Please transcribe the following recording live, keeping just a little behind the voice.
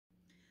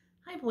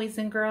Hi boys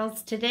and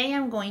girls, today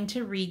I'm going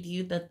to read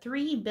you The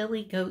Three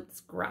Billy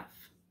Goats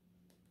Gruff.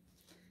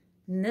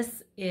 And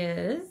this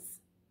is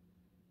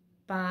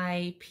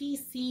by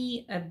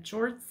P.C.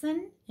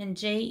 Abjortson and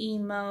J.E.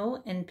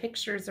 Moe, and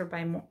pictures are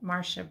by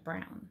Marcia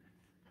Brown.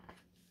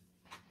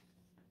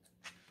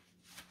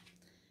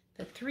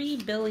 The Three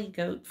Billy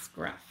Goats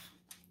Gruff.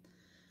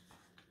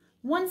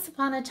 Once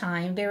upon a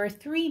time, there were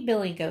 3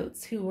 billy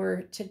goats who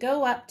were to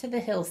go up to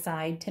the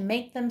hillside to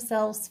make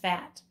themselves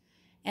fat.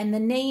 And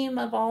the name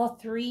of all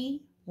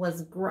 3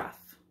 was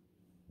Gruff.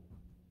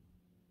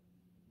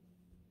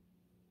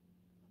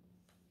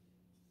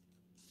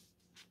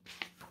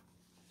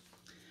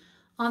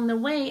 On the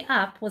way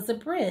up was a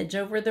bridge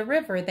over the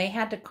river they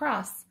had to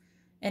cross,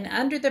 and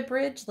under the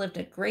bridge lived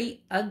a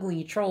great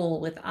ugly troll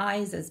with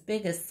eyes as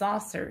big as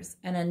saucers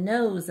and a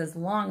nose as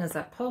long as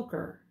a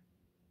poker.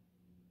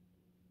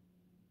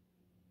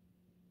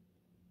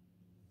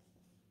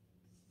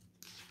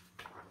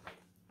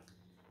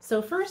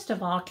 So first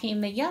of all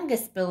came the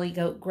youngest billy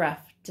goat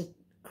Gruff to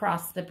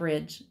cross the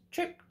bridge.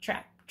 Trip,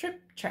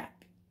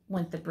 trap,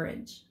 went the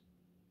bridge.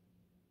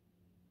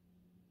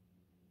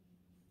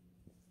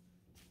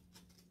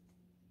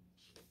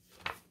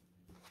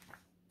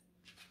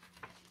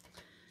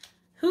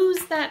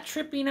 "Who's that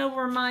tripping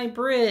over my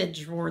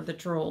bridge?" roared the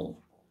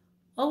troll.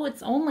 "Oh,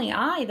 it's only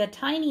I, the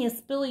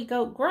tiniest billy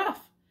goat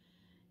Gruff,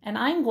 and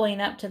I'm going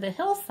up to the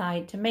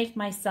hillside to make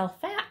myself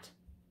fat,"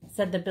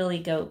 said the billy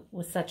goat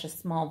with such a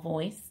small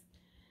voice.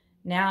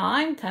 "Now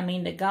I'm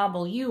coming to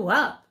gobble you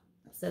up,"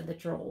 said the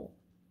troll.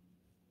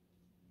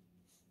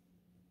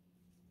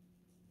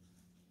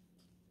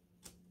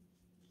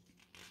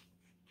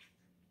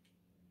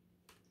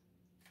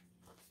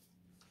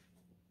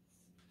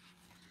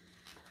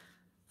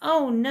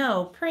 "Oh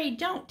no, pray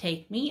don't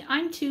take me.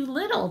 I'm too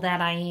little, that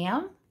I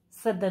am,"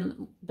 said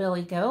the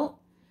billy goat.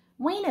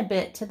 "Wait a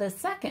bit till the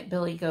second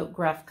billy goat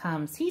Gruff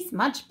comes. He's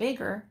much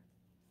bigger."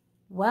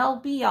 "Well,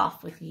 be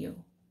off with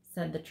you,"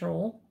 said the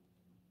troll.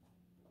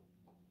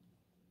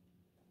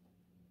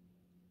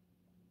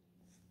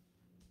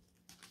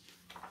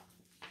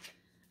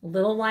 A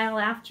little while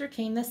after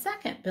came the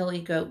second billy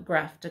goat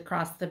Gruff to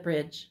cross the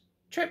bridge.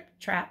 Trip,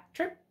 trap,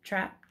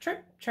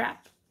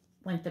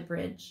 went the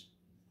bridge.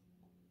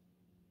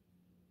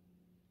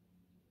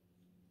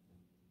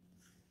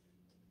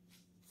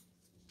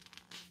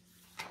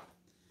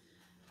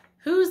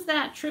 "Who's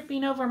that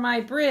tripping over my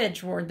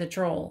bridge?" roared the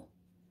troll.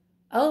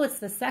 "Oh, it's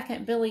the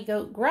second billy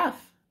goat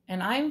Gruff,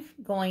 and I'm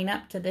going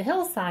up to the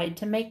hillside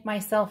to make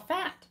myself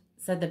fat,"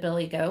 said the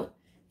billy goat,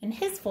 and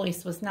his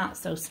voice was not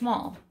so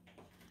small.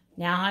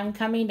 "Now I'm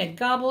coming to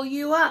gobble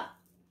you up,"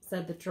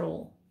 said the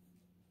troll.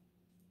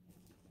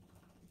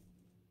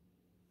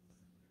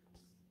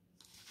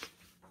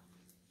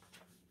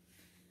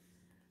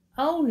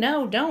 "Oh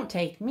no, don't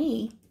take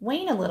me.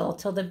 Wait a little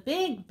till the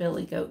big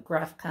billy goat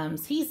Gruff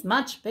comes. He's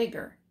much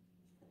bigger."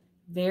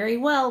 "Very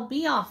well,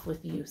 be off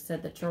with you,"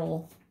 said the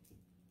troll.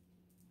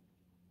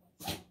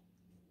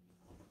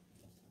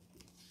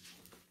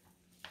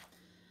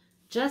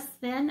 Just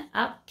then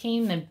up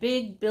came the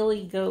big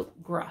billy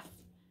goat Gruff.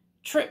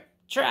 Trip,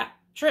 trap,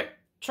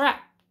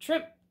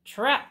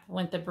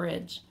 went the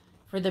bridge,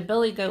 for the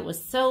billy goat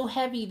was so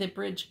heavy the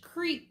bridge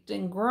creaked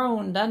and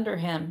groaned under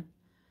him.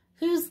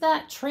 "Who's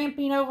that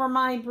tramping over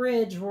my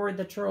bridge?" roared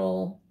the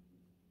troll.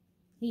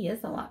 He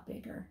is a lot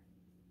bigger.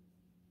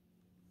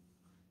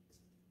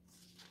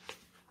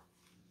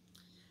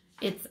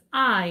 "It's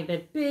I, the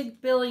big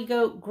billy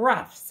goat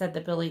Gruff," said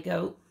the billy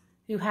goat,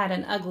 who had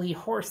an ugly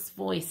hoarse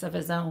voice of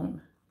his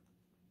own.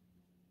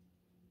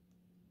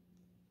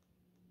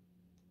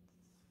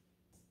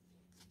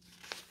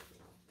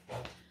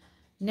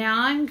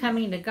 "Now I'm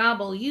coming to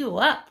gobble you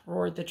up,"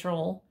 roared the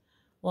troll.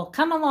 "Well,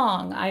 come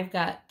along. I've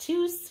got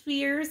 2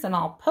 spheres, and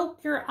I'll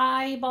poke your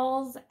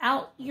eyeballs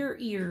out your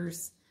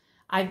ears.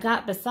 I've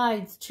got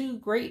besides 2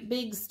 great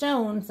big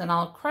stones, and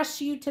I'll crush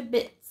you to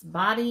bits,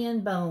 body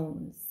and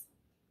bones."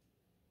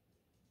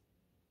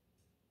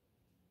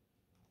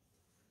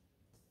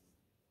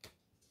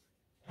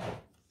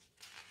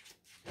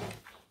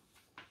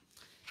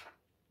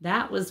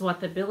 That was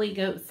what the billy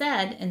goat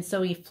said, and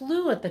so he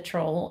flew at the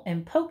troll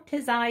and poked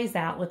his eyes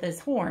out with his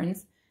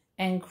horns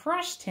and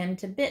crushed him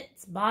to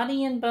bits,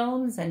 body and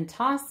bones, and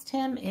tossed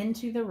him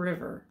into the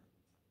river.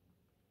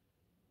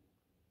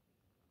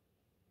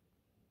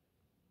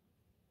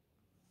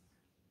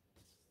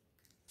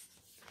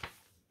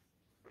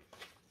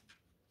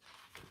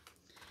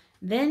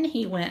 Then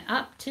he went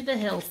up to the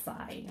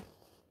hillside.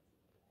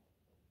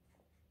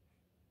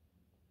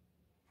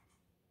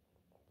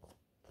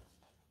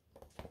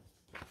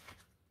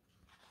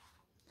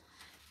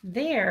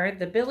 There,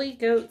 the billy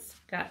goats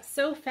got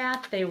so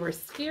fat they were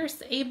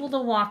scarce able to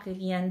walk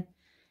again,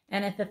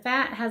 and if the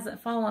fat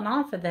hasn't fallen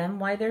off of them,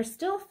 why, they're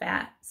still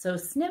fat. So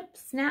snip,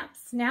 snap,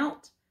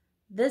 snout,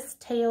 this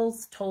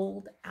tale's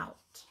told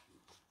out.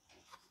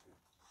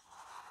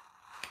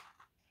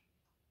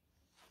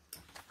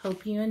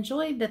 Hope you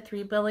enjoyed the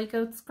Three Billy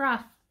Goats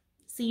Gruff.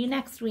 See you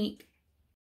next week.